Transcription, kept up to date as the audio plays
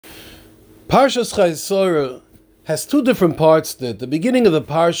Parshas Chayei has two different parts to it. The beginning of the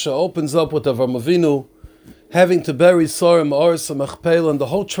Parsha opens up with Avram Avinu having to bury Sarah Ma'aras Mechpel and the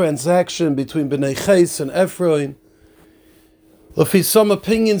whole transaction between Bnei Ches and Ephraim. If some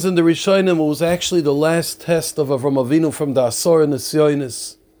opinions in the Rishonim, it was actually the last test of Avram Avinu from the Asor and the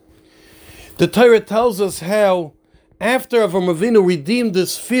Sionis. The Torah tells us how after Avram Avinu redeemed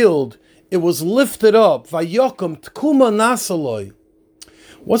this field, it was lifted up. Vayokom tkuma nasaloi.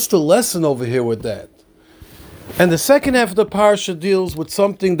 What's the lesson over here with that? And the second half of the parsha deals with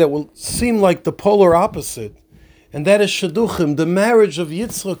something that will seem like the polar opposite, and that is Shidduchim, the marriage of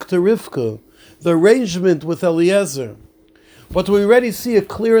Yitzchak to Rivka, the arrangement with Eliezer. But we already see a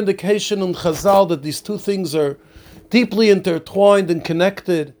clear indication in Chazal that these two things are deeply intertwined and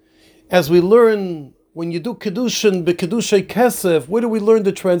connected. As we learn, when you do Kedushin, B'Kedushei Kesef, where do we learn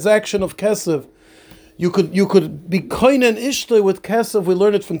the transaction of Kesef? You could be koinen ishtay with kesef. We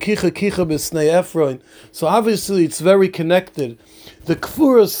learn it from kicha b'snei Ephraim. So obviously it's very connected. The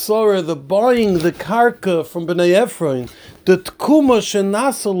kfura sorah, the buying the karka from b'nei Ephraim, the tkuma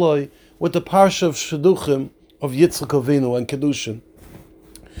shenasaloi with the parsha of Shidduchim of Yitzchak Avinu and Kedushin.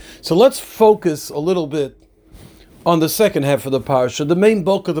 So let's focus a little bit on the second half of the parsha. The main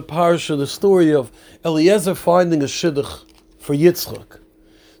bulk of the parsha, the story of Eliezer finding a shidduch for Yitzchak.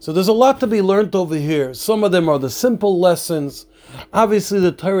 So there's a lot to be learned over here. Some of them are the simple lessons. Obviously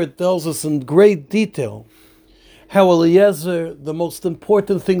the Torah tells us in great detail how Eliezer, the most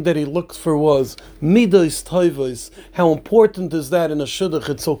important thing that he looked for was midos tovos. How important is that in a shidduch?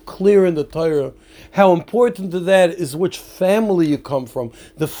 It's so clear in the Torah. How important to that is which family you come from.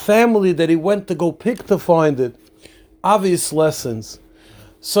 The family that he went to go pick to find it. Obvious lessons.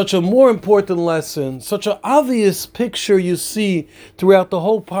 Such a more important lesson, such an obvious picture you see throughout the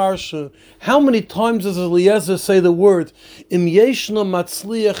whole parsha. How many times does Eliezer say the word Im yeshna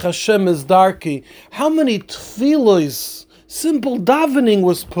matzliach Hashem es darki? How many tefillos, simple davening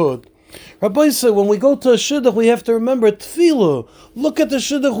was put? Rabbi said when we go to a shidduch we have to remember tefillah. Look at the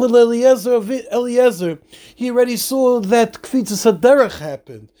shidduch with Eliezer. He already saw that kfitzas haderech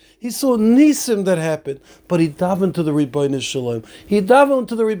happened. He saw nisim that happened, but he davened to the Ribbono Shel Olam. He davened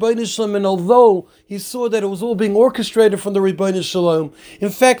to the Ribbono Shel Olam, and although he saw that it was all being orchestrated from the Ribbono Shel Olam,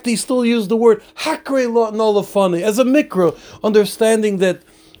 in fact, he still used the word hakrei lo nolafani as a mikra, understanding that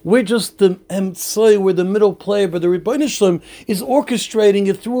we're just the emtsai, we're the middle player, but the Ribbono Shel Olam is orchestrating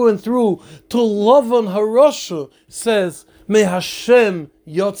it through and through. To Lavan Harasha says, Me Hashem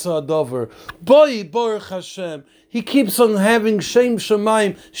yotza adavar, boi baruch Hashem. He keeps on having Shem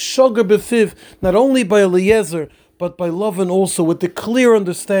Shemaim, Shogar Befiv, not only by Eliezer, but by Lavan also, with the clear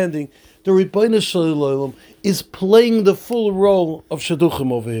understanding the Ribbono Shel Olam is playing the full role of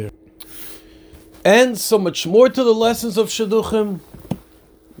Shidduchim over here. And so much more to the lessons of Shidduchim,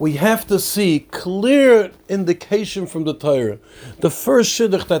 we have to see clear indication from the Torah. The first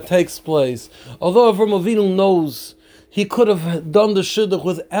Shidduch that takes place, although Avram Avinu knows he could have done the Shidduch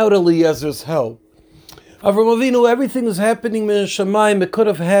without Eliezer's help. Avram Avinu, everything is happening in Shemayim, it could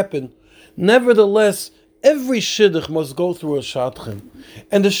have happened. Nevertheless, every shidduch must go through a shadchan.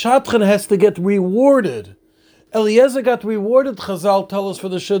 And the shadchan has to get rewarded. Eliezer got rewarded, Chazal tell us, for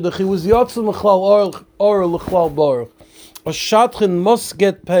the shidduch. He was Yotzim Mechlal Or L'Chlal Baruch. A shadchan must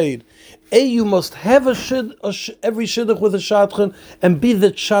get paid. You must have every shidduch with a shadchan, and be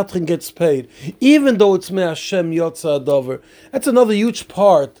that shadchan gets paid. Even though it's Me Hashem Yotza Adavar. That's another huge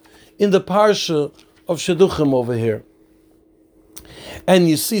part in the parsha of Shidduchim over here. And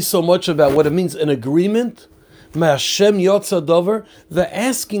you see so much about what it means, an agreement, Ma'ashem Yotza Dover, the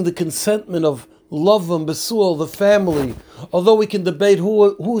asking the consentment of Lavan, Besuel, the family. Although we can debate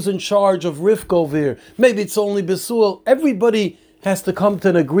who's in charge of Rivka over here. Maybe it's only Besuel. Everybody has to come to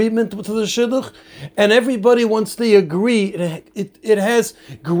an agreement with the Shidduch, and everybody, once they agree, it has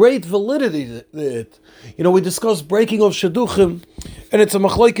great validity to it. You know, we discussed breaking of Shidduchim, and it's a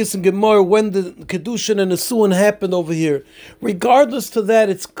machlokes in Gemara when the Kedushin and the Suin happened over here. Regardless to that,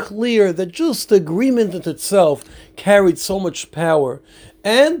 it's clear that just the agreement in itself carried so much power.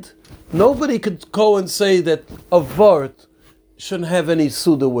 And nobody could go and say that a vart shouldn't have any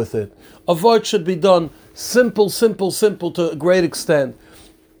suda with it. A vart should be done simple to a great extent.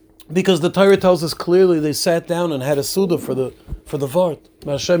 Because the Torah tells us clearly they sat down and had a suda for the vart.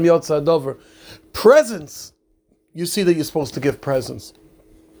 Hashem Yotza Dover. Presents. You see that you're supposed to give presents.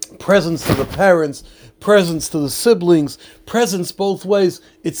 Presents to the parents, presents to the siblings, presents both ways.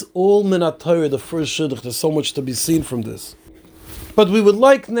 It's all minat Torah, the first shidduch. There's so much to be seen from this. But we would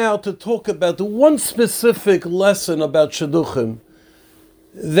like now to talk about the one specific lesson about shidduchim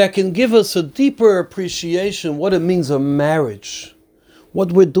that can give us a deeper appreciation what it means a marriage.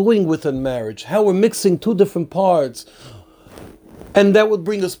 what we're doing within marriage, how we're mixing two different parts. And that would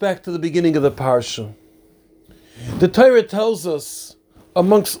bring us back to the beginning of the Parsha. The Torah tells us,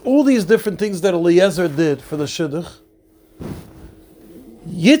 amongst all these different things that Eliezer did for the Shidduch,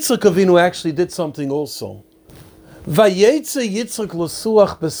 Yitzchak Avinu actually did something also. Vayetze Yitzchak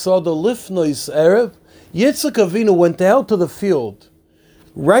l'suach besada lifnois erev. Yitzchak Avinu went out to the field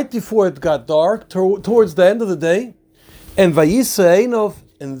right before it got dark, towards the end of the day, and Vayisa Einov,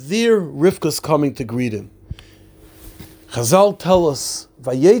 and there Rivka's coming to greet him. Chazal tell us,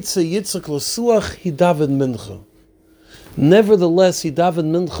 Vayetze Yitzchak l'suach, he davened mincha. Nevertheless, he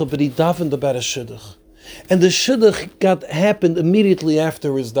davened mincha, but he davened about a shidduch. And the shidduch happened immediately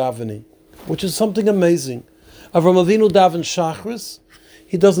after his davening, which is something amazing. Avram Avinu davened shachris,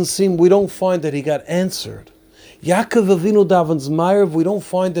 we don't find that he got answered. Yaakov Avinu davens Ma'ariv, we don't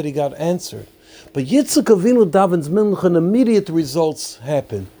find that he got answered. But Yitzchak Avinu davens mincha, and immediate results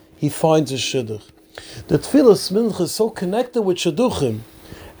happen. He finds a shidduch. The tefillas mincha is so connected with shidduchim,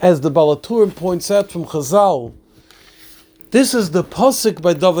 as the Balaturim points out from Chazal. This is the pasuk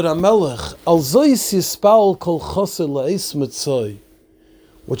by David HaMelech, Al zois yispal kol chosel la'is mitzay,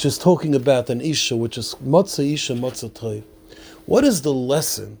 which is talking about an isha, which is matzah isha matzah toiv. What is the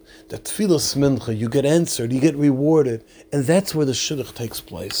lesson? That tefillas mincha, you get answered, you get rewarded, and that's where the shidduch takes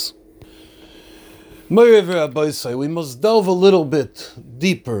place. We must delve a little bit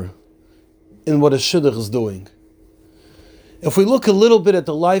deeper in what a shidduch is doing. If we look a little bit at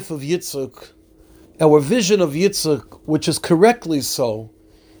the life of Yitzchak, our vision of Yitzchak, which is correctly so,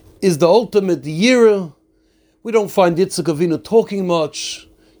 is the ultimate yira. We don't find Yitzchak Avinu talking much.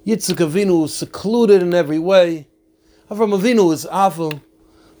 Yitzchak Avinu is secluded in every way. Avram Avinu is Ava.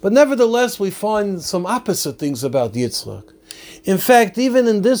 But nevertheless, we find some opposite things about Yitzchak. In fact, even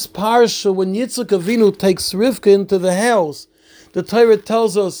in this parsha, when Yitzchak Avinu takes Rivka into the house, the Torah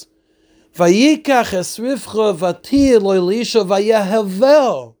tells us, Vayikach es Rivka v'tiyeh lo l'isha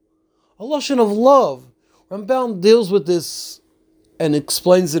vayahavel. A lashon of love. Rambam deals with this and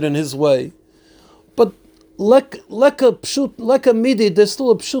explains it in his way. But like a midi, there's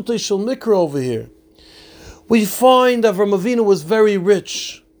still a pshutei shel mikra over here. We find Avram Avinu was very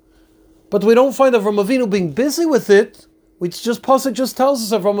rich, but we don't find Avram Avinu being busy with it. Pasuk just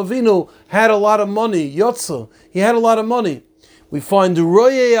tells us Avram Avinu had a lot of money. Yotza, he had a lot of money. We find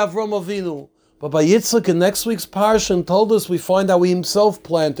Roye Avram Avinu. But by Yitzchak in next week's parsha told us, we find how he himself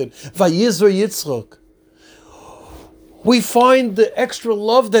planted. Vayizra Yitzchak. We find the extra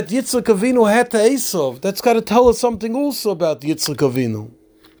love that Yitzchak Avinu had to Esav. That's got to tell us something also about Yitzchak Avinu.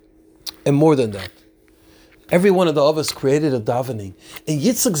 And more than that, every one of the Avos created a davening. And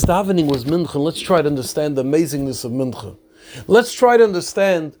Yitzchak's davening was mincha. Let's try to understand the amazingness of mincha. Let's try to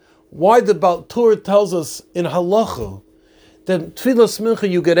understand why the Baltur tells us in halacha that tefillas mincha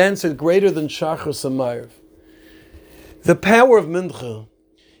you get answered greater than shachris and ma'ariv. The power of mincha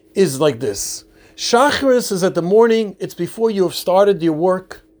is like this. Shachris is at the morning, it's before you have started your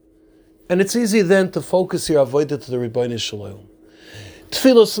work, and it's easy then to focus your avodah to the Rebbeinu Shallal.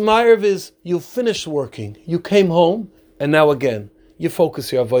 Tefillas ma'ariv is you finished working, you came home, and now again, you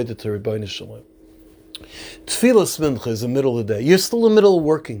focus your avodah to Rebbeinu Shallal. Tefillas mincha is the middle of the day. You're still in the middle of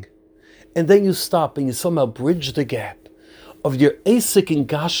working, and then you stop and you somehow bridge the gap of your asik and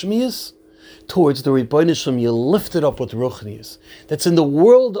gashmias towards the Rebbeinu Shalom. You lift it up with ruchnias. That's in the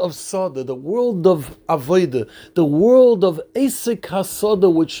world of Sada, the world of Avodah, the world of asik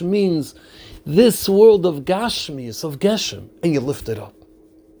hasada, which means this world of gashmias, of Geshem, and you lift it up.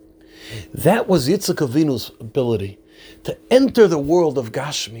 That was Yitzchak Avinu's ability, to enter the world of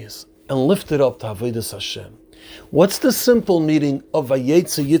gashmias and lift it up to Avodas Hashem. What's the simple meaning of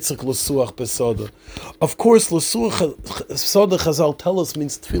Vayetze Yitzchak l'suach besada? Of course, l'suach besada Chazal tell us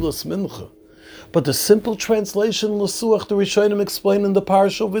means tefillas mincha. But the simple translation, l'suach, the Rishonim explain in the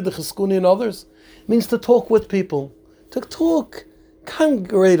Parshas with the Cheskuni and others, means to talk with people. To talk,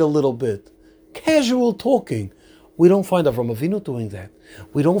 congregate a little bit. Casual talking. We don't find Avram Avinu doing that.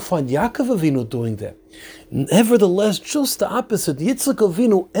 We don't find Yaakov Avinu doing that. Nevertheless, just the opposite. Yitzchak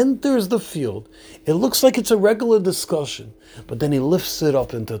Avinu enters the field. It looks like it's a regular discussion, but then he lifts it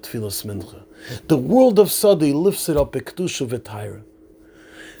up into Tfilas Mincha. The world of Sadi lifts it up, Kedusha v'Tayra.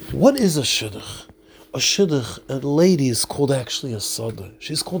 What is a shidduch? A shidduch, a lady is called actually a Sada.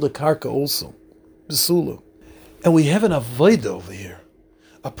 She's called a Karka also, Besula. And we have an Avodah over here.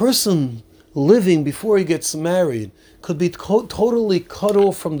 A person living before he gets married could be totally cut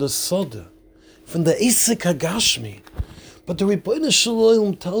off from the Sada, from the Isik HaGashmi. But the Rebbeinu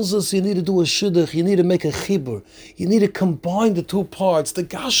Shalom tells us you need to do a shidduch, you need to make a chibur, you need to combine the two parts, the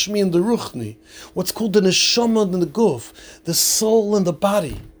gashmi and the ruchni, what's called the neshama and the guf, the soul and the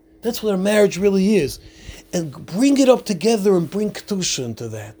body. That's what a marriage really is. And bring it up together and bring kedusha into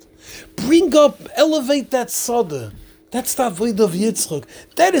that. Elevate that sada. That's the avodah of Yitzchak.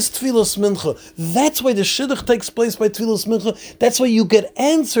 That is Tfilas Mincha. That's why the shidduch takes place by Tfilas Mincha. That's why you get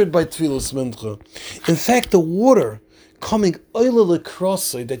answered by Tfilas Mincha. In fact, the water coming oil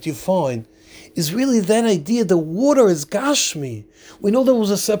across it that you find is really that idea. The water is Gashmi. We know there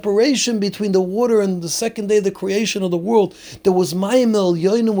was a separation between the water and the second day of the creation of the world. There was Mayim El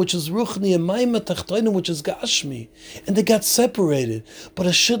Yoinim, which is Ruchni, and Mayim Tachtoinim, which is Gashmi. And they got separated. But a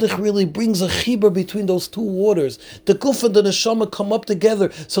Shidduch really brings a chibur between those two waters. The Guf and the Neshama come up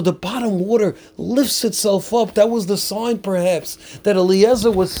together, so the bottom water lifts itself up. That was the sign, perhaps, that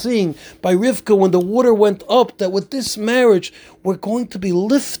Eliezer was seeing by Rivka when the water went up, that with this marriage, we're going to be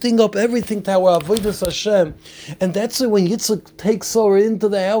lifting up everything to our Avodas Hashem. And that's why when Yitzchak takes her into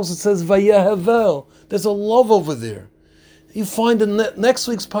the house, it says, Vayehavel. There's a love over there. You find in next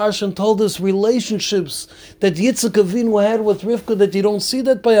week's Parsha told us relationships that Yitzchak Avinu had with Rivka that you don't see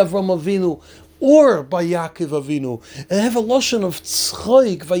that by Avram Avinu or by Yaakov Avinu. And have a lashon of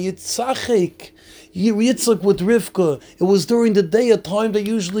tzchoik, vayitzachik. Yitzchak with Rivka. It was during the day, a time that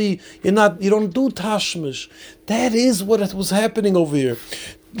usually you don't do tashmish. That is what was happening over here.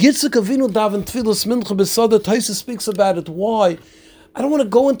 Yitzchak Avinu daven tfilas mincha besada. Taisa speaks about it. Why? I don't want to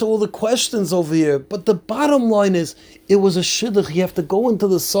go into all the questions over here, but the bottom line is, it was a shidduch. You have to go into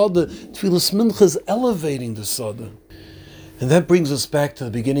the sada. Tfilas mincha is elevating the sada. And that brings us back to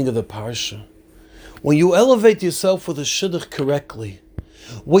the beginning of the parsha. When you elevate yourself with a shidduch correctly,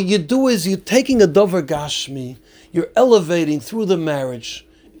 what you do is you're taking a davar gashmi, you're elevating through the marriage,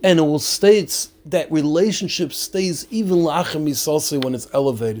 and it will stay, that relationship stays even lachem misalsi when it's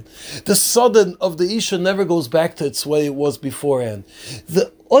elevated. The sudden of the isha never goes back to its way it was beforehand.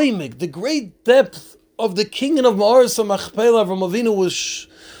 The oimik, the great depth of the king of Ma'aras HaMachpelah from Avinu was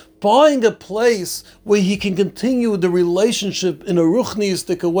buying a place where he can continue the relationship in a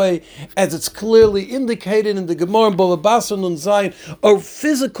ruchniistic way, as it's clearly indicated in the Gemara in Bava Basra Nun Zayin, a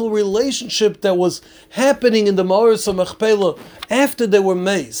physical relationship that was happening in the Ma'aras HaMachpelah after they were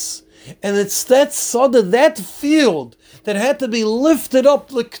mace. And it's that sada, that field, that had to be lifted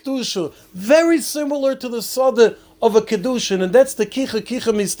up like kedusha, very similar to the sada of a kedushin, and that's the kicha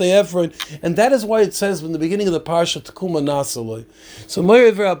mistayefron, and that is why it says in the beginning of the parsha Tekuma Nasaloi. So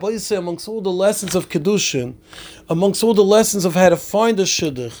Mechaber Rabbi say, amongst all the lessons of kedushin, amongst all the lessons of how to find a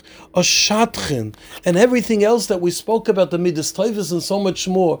shidduch, a shatchin, and everything else that we spoke about, the midas tovos and so much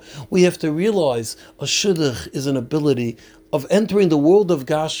more, we have to realize a shidduch is an ability of entering the world of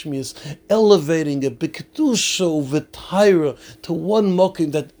Gashmias, elevating it, b'kedusha v'tayra, to one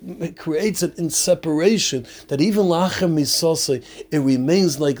mokim that creates it in separation, that even lachem misasei, it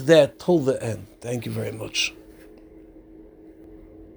remains like that till the end. Thank you very much.